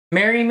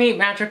Merry meet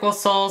magical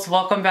souls,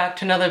 welcome back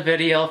to another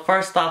video.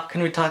 First off,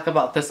 can we talk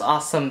about this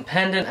awesome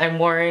pendant I'm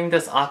wearing,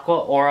 this aqua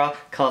aura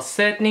called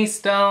Sydney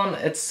Stone.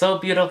 It's so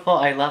beautiful,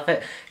 I love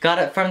it. Got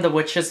it from the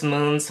Witch's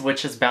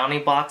Bounty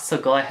box, so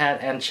go ahead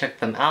and check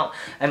them out.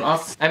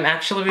 I'm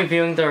actually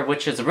reviewing their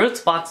Witch's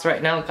Roots box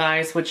right now,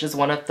 guys, which is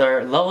one of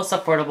their lowest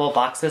affordable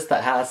boxes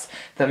that has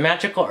the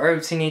magical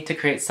herbs you need to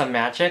create some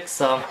magic.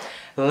 So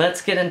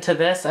let's get into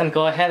this and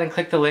go ahead and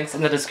click the links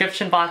in the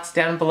description box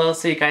down below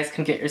so you guys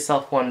can get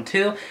yourself one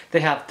too.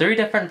 They have 3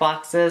 different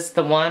boxes.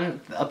 The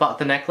one about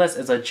the necklace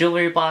is a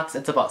jewelry box.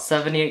 It's about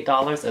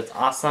 $78. It's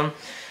awesome.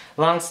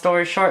 Long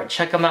story short,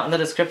 check them out in the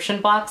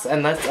description box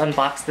and let's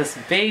unbox this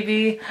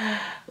baby.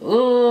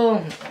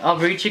 Ooh, I'll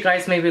read you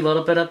guys maybe a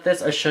little bit of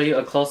this or show you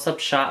a close-up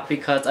shot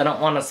because I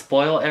don't want to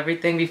spoil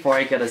everything before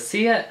I get to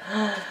see it.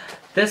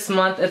 This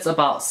month it's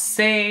about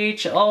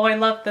sage. Oh, I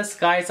love this,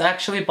 guys. I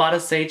actually bought a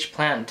sage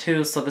plant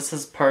too, so this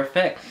is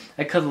perfect.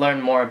 I could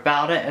learn more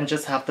about it and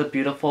just have the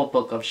beautiful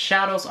Book of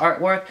Shadows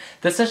artwork.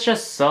 This is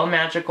just so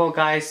magical,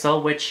 guys, so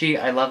witchy.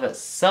 I love it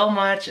so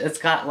much. It's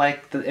got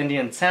like the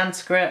Indian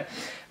Sanskrit,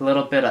 a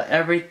little bit of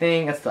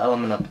everything. It's the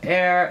element of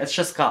air. It's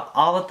just got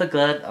all of the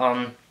good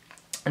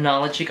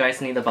knowledge you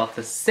guys need about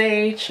the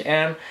sage,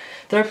 and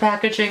their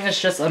packaging is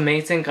just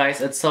amazing,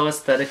 guys. It's so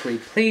aesthetically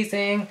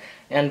pleasing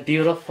and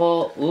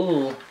beautiful.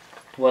 Ooh,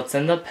 what's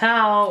in the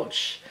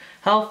pouch?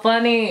 How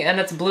funny! And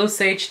it's blue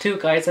sage too,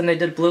 guys, and they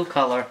did blue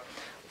color.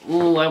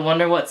 Ooh, I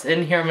wonder what's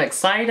in here. I'm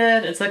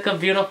excited. It's like a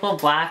beautiful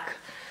black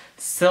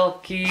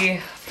silky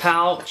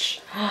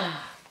pouch.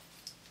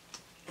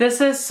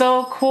 This is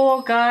so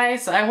cool,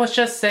 guys. I was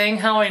just saying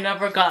how I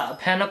never got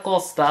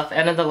pentacle stuff,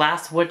 and in the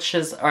last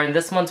Witches, or in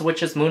this month's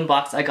Witches Moon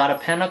box, I got a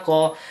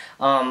pentacle,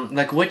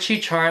 like witchy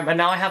charm, and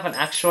now I have an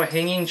actual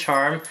hanging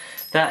charm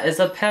that is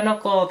a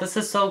pentacle. This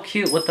is so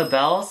cute with the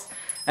bells.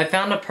 I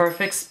found a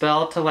perfect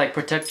spell to like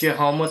protect your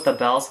home with the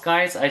bells,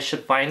 guys. I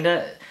should find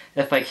it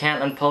if I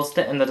can and post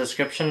it in the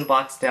description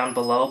box down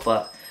below,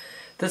 but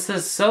this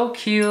is so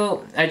cute.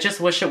 I just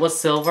wish it was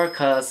silver,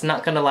 cause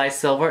not gonna lie,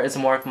 silver is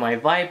more of my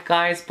vibe,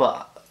 guys,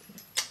 but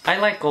I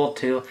like gold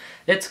too.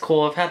 It's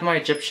cool. I've had my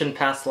Egyptian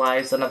past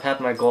lives and I've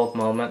had my gold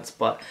moments,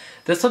 but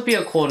this would be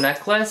a cool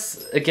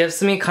necklace. It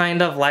gives me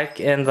kind of like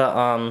in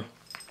the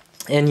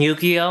in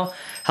Yu-Gi-Oh!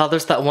 How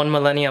there's that 1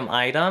 millennium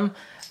item.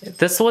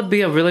 This would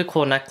be a really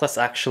cool necklace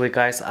actually,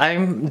 guys.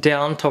 I'm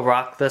down to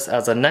rock this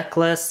as a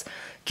necklace,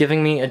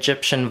 giving me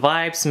Egyptian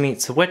vibes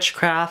meets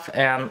witchcraft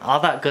and all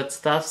that good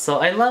stuff. So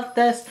I love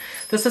this.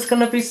 This is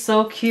gonna be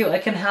so cute. I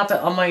can have it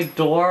on my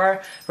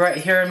door, right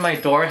here in my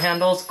door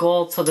handles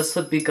gold, so this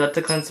would be good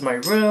to cleanse my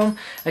room.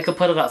 I could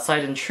put it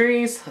outside in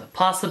trees.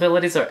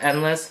 Possibilities are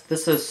endless.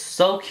 This is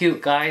so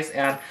cute, guys,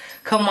 and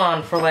come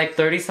on, for like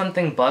 30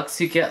 something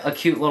bucks you get a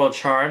cute little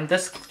charm.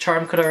 This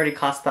charm could already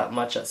cost that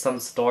much at some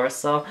store,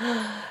 so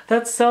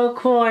that's so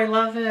cool. I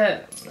love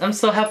it. I'm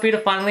so happy to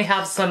finally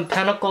have some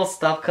pentacle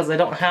stuff because I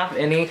don't have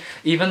any,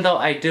 even though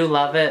I do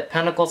love it.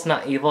 Pentacle's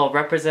not evil. It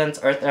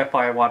represents earth, air,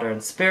 fire, water,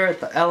 and spirit,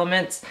 the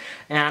elements,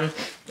 and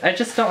I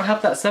just don't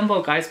have that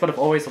symbol, guys, but I've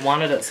always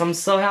wanted it, so I'm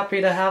so happy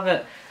to have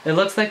it. It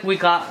looks like we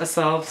got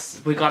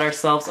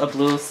ourselves a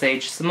blue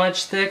sage smudge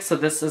stick, so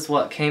this is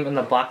what came in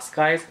the box,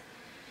 guys.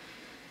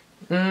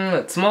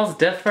 It smells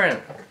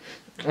different.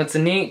 It's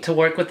neat to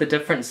work with the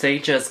different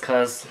sages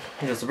because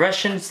there's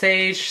Russian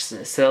sage,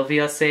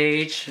 Sylvia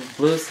sage,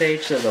 blue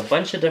sage, there's a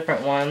bunch of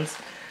different ones.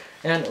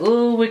 And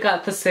ooh, we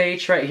got the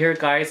sage right here,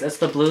 guys. It's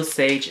the blue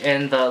sage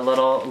in the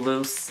little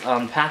loose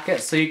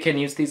packet, so you can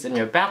use these in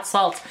your bath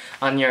salts,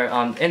 on your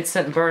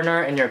instant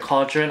burner, in your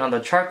cauldron, on the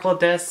charcoal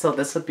disc, so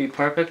this would be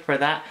perfect for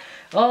that.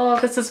 Oh,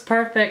 this is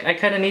perfect. I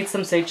kind of need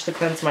some sage to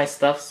cleanse my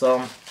stuff,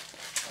 so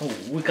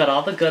we got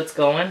all the goods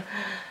going.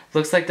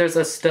 Looks like there's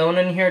a stone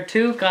in here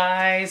too,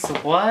 guys.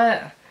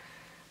 What?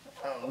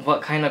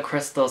 What kind of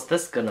crystal is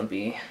this gonna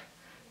be?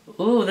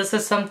 Ooh, this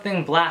is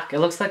something black. It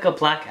looks like a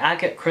black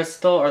agate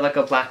crystal or like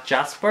a black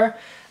jasper.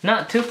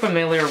 Not too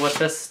familiar with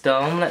this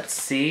stone. Let's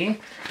see.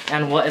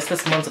 And what is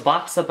this month's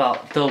box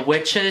about? The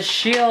Witch's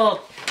Shield.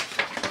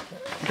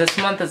 This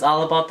month is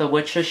all about the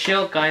Witch's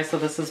Shield, guys, so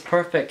this is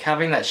perfect.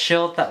 Having that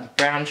shield, that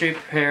boundary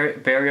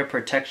barrier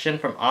protection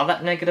from all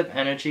that negative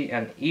energy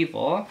and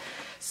evil.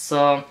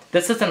 So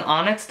this is an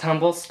onyx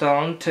tumble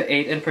stone to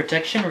aid in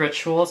protection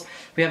rituals.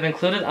 We have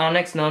included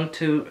onyx known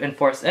to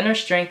enforce inner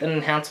strength and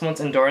enhance one's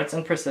endurance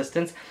and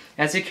persistence.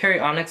 As you carry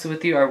onyx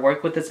with you or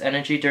work with its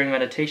energy during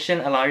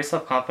meditation, allow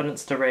yourself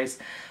confidence to raise.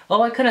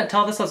 Oh, I couldn't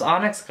tell this was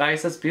onyx,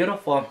 guys. It's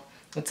beautiful.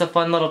 It's a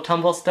fun little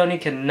tumble stone. You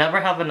can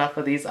never have enough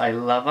of these. I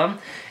love them.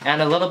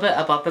 And a little bit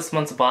about this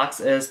month's box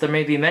is there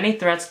may be many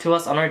threats to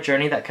us on our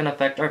journey that can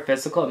affect our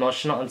physical,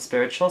 emotional, and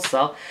spiritual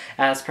self.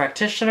 As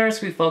practitioners,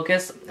 we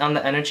focus on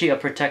the energy of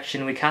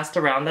protection we cast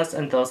around us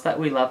and those that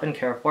we love and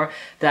care for.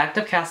 The act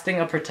of casting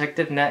a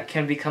protective net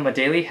can become a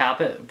daily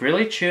habit,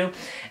 really true,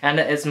 and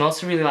it is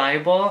most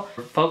reliable,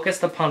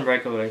 focused upon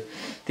regularly.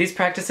 These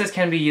practices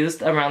can be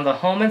used around the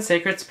home and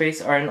sacred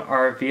space or in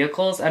our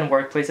vehicles and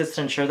workplaces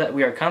to ensure that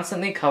we are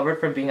constantly covered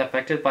from being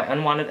affected by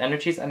unwanted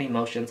energies and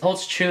emotions. It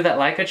holds true that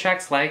like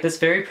attracts like. This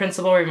very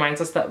principle reminds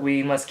us that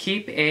we must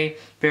keep a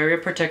barrier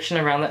of protection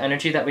around the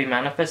energy that we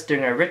manifest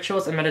during our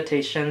rituals and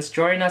meditations.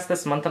 Join us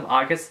this month of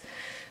August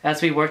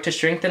as we work to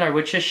strengthen our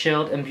witch's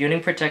shield,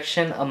 imbuing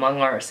protection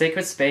among our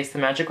sacred space. The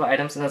magical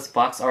items in this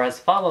box are as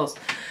follows.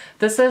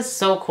 This is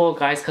so cool,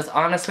 guys, because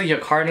honestly, your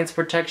car needs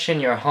protection,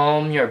 your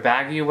home, your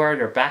bag you wear,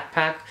 your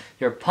backpack,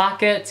 your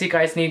pockets. You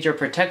guys need your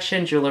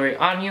protection jewelry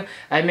on you.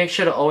 I make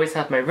sure to always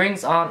have my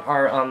rings on,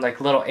 or like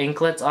little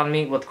anklets on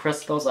me with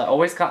crystals. I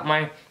always got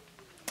my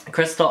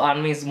crystal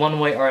on me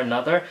one way or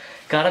another.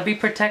 Gotta be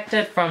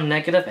protected from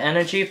negative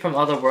energy from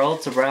other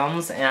worlds,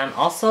 realms, and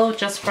also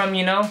just from,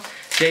 you know,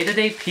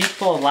 day-to-day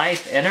people,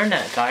 life,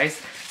 internet,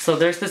 guys. So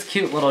there's this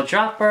cute little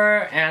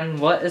dropper, and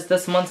what is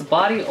this month's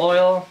body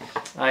oil?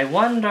 I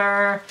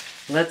wonder.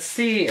 Let's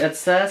see, it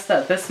says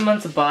that this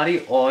month's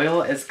body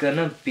oil is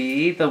gonna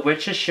be the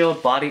Witch's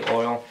Shield body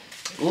oil.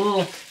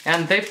 Ooh,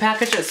 and they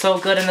package it so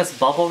good in this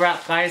bubble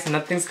wrap, guys.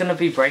 Nothing's gonna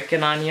be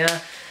breaking on you.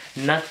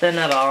 Nothing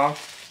at all.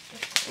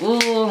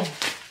 Ooh.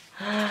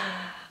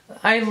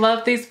 I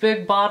love these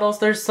big bottles.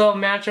 They're so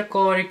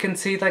magical. You can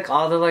see like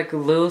all the like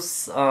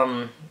loose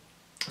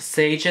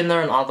sage in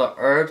there and all the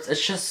herbs.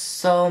 It's just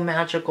so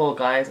magical,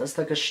 guys. It's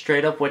like a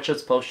straight up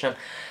witch's potion.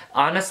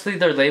 Honestly,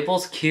 their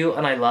label's cute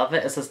and I love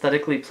it. It's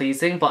aesthetically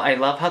pleasing, but I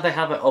love how they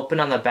have it open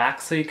on the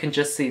back so you can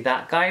just see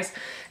that, guys.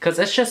 Because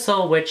it's just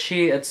so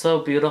witchy, it's so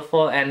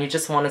beautiful, and you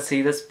just want to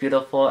see this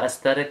beautiful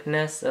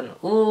aestheticness. And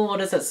ooh, what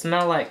does it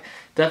smell like?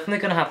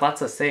 Definitely gonna have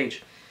lots of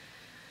sage.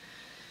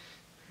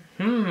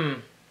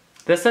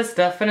 This is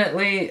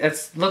definitely,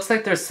 it looks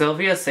like there's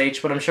Sylvia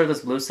sage, but I'm sure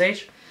there's blue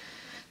sage.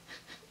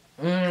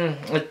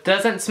 It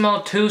doesn't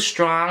smell too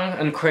strong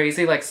and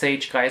crazy like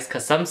sage, guys,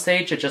 because some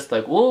sage are just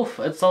like, woof,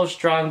 it's so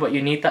strong, but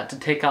you need that to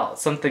take out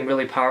something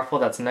really powerful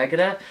that's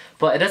negative.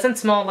 But it doesn't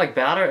smell like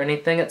bad or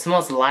anything. It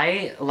smells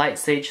light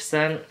sage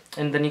scent,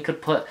 and then you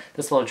could put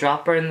this little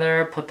dropper in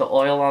there, put the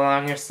oil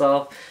on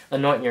yourself,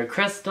 anoint your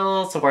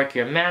crystals, work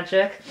your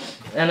magic.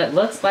 And it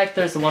looks like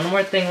there's one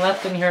more thing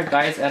left in here,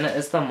 guys, and it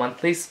is the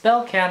monthly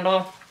spell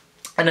candle.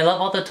 And I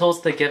love all the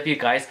tools they give you,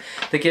 guys.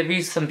 They give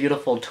you some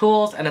beautiful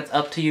tools, and it's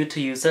up to you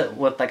to use it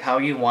with like how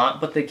you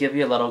want, but they give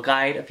you a little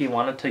guide if you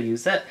wanted to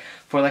use it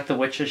for like the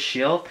witch's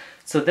shield.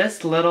 So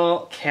this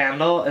little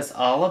candle is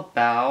all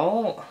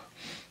about...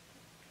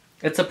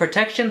 It's a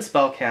protection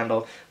spell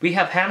candle. We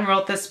have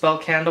hand-wrote this spell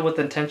candle with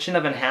the intention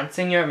of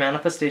enhancing your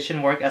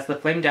manifestation work as the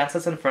flame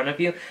dances in front of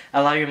you.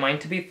 Allow your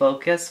mind to be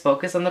focused.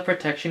 Focus on the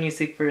protection you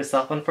seek for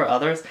yourself and for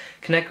others.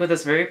 Connect with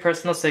this very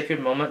personal sacred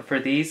moment, for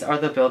these are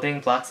the building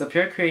blocks of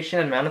pure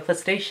creation and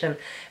manifestation.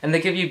 And they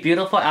give you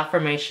beautiful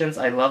affirmations.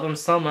 I love them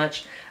so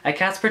much. I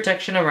cast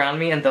protection around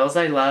me and those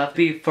I love.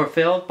 Be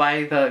fulfilled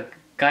by the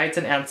guides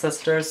and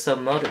ancestors, so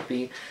mote it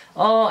be.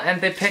 Oh,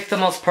 and they picked the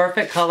most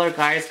perfect color,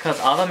 guys, because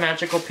all the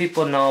magical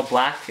people know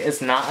black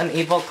is not an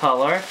evil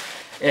color.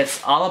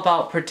 It's all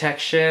about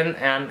protection,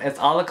 and it's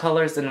all the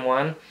colors in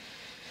one.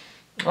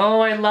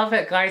 Oh, I love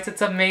it, guys.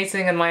 It's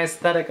amazing in my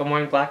aesthetic. I'm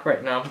wearing black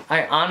right now.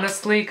 I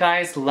honestly,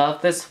 guys,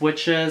 love this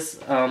Witch's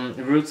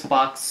Roots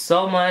box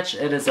so much.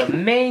 It is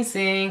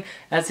amazing.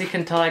 As you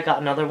can tell, I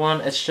got another one.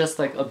 It's just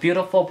like a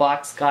beautiful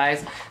box,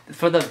 guys.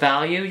 For the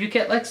value, you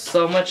get like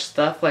so much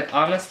stuff. Like,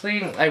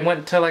 honestly, I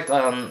went to like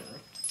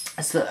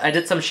so I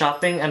did some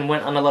shopping and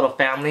went on a little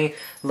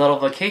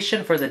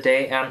vacation for the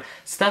day, and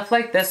stuff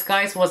like this,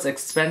 guys, was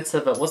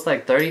expensive. It was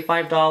like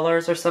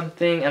 $35 or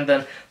something, and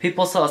then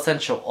people sell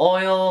essential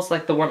oils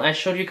like the one I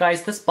showed you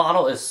guys. This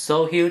bottle is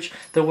so huge.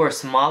 There were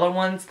smaller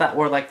ones that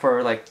were like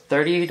for like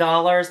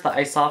 $30 that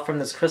I saw from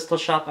this crystal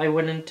shop I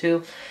went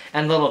into,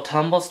 and little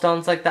tumble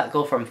stones like that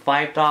go from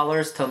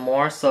 $5 to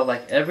more. So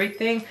like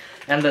everything,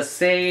 and the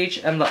sage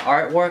and the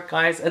artwork,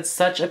 guys, it's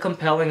such a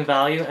compelling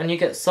value, and you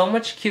get so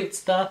much cute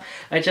stuff.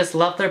 I just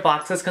love their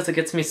boxes because it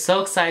gets me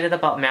so excited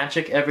about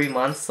magic every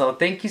month. So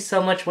thank you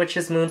so much,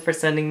 Witch's Moon, for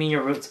sending me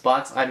your Roots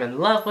box. I'm in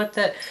love with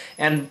it,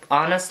 and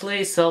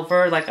honestly,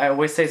 silver, like I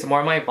always say, is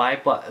more my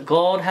vibe, but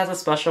gold has a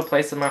special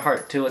place in my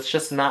heart too. It's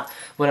just not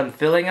what I'm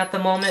feeling at the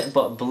moment,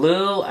 but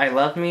blue, I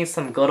love me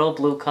some good old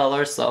blue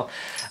color, so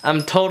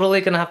I'm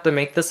totally gonna have to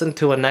make this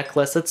into a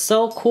necklace. It's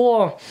so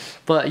cool.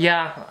 But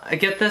yeah, I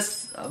get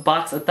this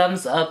box a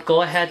thumbs up.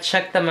 Go ahead,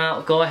 check them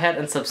out. Go ahead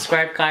and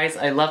subscribe, guys.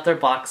 I love their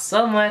box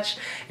so much.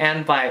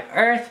 And by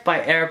earth,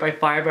 by air, by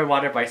fire, by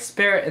water, by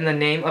spirit, in the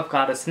name of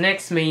Goddess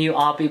Nyx, may you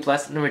all be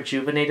blessed and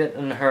rejuvenated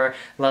in her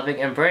loving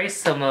embrace,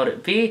 so mote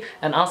it be.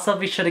 And also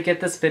be sure to give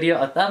this video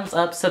a thumbs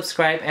up,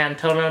 subscribe, and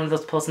turn on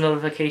those post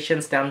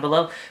notifications down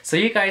below so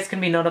you guys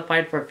can be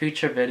notified for a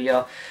future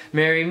video.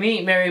 Merry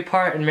meet, merry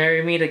part, and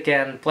merry meet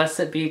again.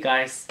 Blessed be,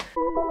 guys.